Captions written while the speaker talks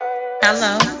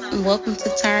Hello, and welcome to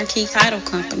Turnkey Title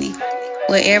Company,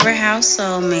 where every house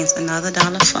sold means another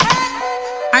dollar fund.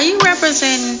 Are you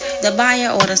representing the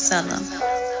buyer or the seller?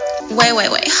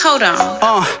 Wait, hold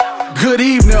on. Good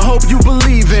evening, hope you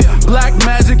believe it. Black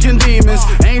magic and demons,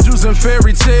 angels and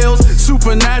fairy tales,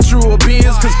 supernatural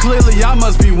beings, cause clearly I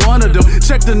must be one of them.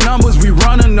 Check the numbers, we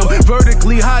running them.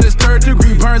 Vertically hot as third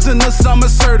degree burns in the summer,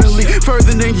 certainly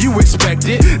further than you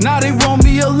expected. Now they want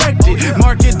me elected,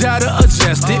 market data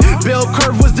adjusted, bell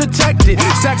curve was detected.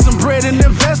 Stacked some bread and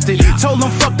invested, told them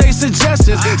fuck they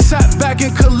suggestions. Sat back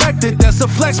and collected, that's a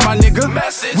flex, my nigga.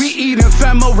 We eating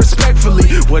famo respectfully.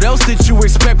 What else did you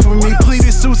expect from me?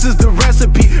 Pleaded Seuss is the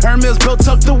recipe, Hermes belt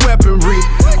tuck the weaponry.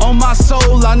 On my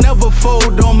soul, I never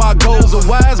fold on my goals. A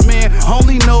wise man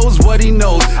only knows what he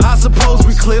knows. I suppose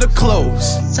we clear the clothes.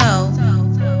 So,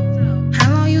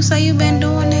 how long you say you been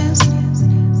doing this?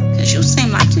 Cause you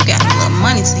seem like you got a little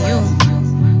money to you.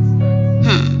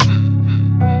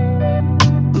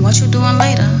 What you doing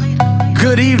later?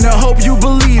 Good evening, hope you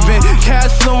believe in cash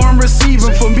flow and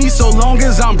receiving. For me, so long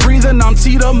as I'm breathing, I'm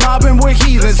teed up mobbing with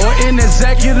heathens. Or in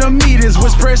executive meetings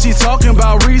with spreadsheets talking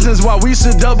about reasons why we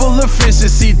should double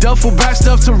efficiency. Duffel bag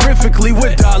stuff terrifically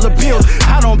with dollar bills.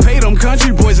 I don't pay them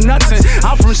country boys nothing.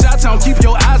 I'm from Chi-Town, keep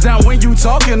your eyes down when you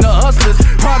talking to hustlers.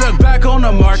 Product back on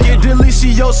the market,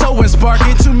 delicioso and spark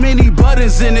it. Too many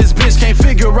buttons in this bitch, can't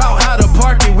figure out how to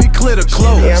park it. We clear the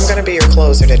close. Yeah, I'm gonna be your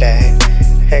closer today.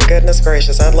 And goodness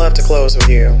gracious, I'd love to close with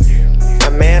you.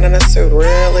 A man in a suit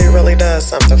really does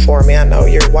something for me. I know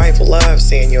your wife loves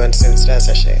seeing you in suits,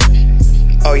 doesn't she?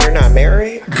 Oh, you're not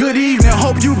married? Good evening,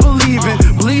 hope you believe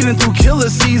in bleeding through killer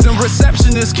season.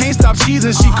 Receptionist can't stop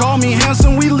cheesing. She called me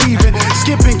handsome, we leaving.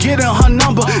 Skipping, getting her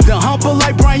number. The humper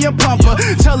like Brian Pumper.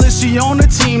 Tell her she on the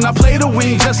team. Now play the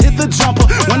wing, just hit the jumper.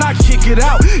 When I kick it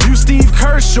out, you Steve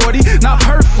Kerr, shorty. Not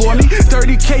perf for me.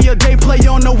 30K a day play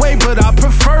on the way, but I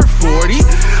prefer 40.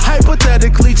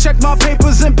 Hypothetically, check my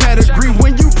papers and pedigree.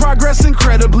 When you progress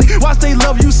incredibly, watch they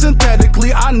love you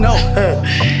synthetically. I know.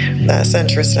 That's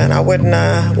interesting. I wouldn't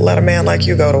let a man like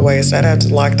you go to waste. I'd have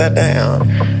to lock that down.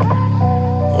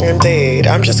 Indeed.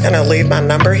 I'm just going to leave my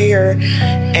number here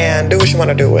and do what you want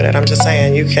to do with it. I'm just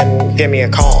saying you can give me a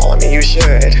call. I mean, you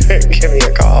should give me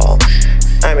a call.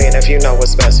 I mean, if you know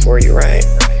what's best for you, right?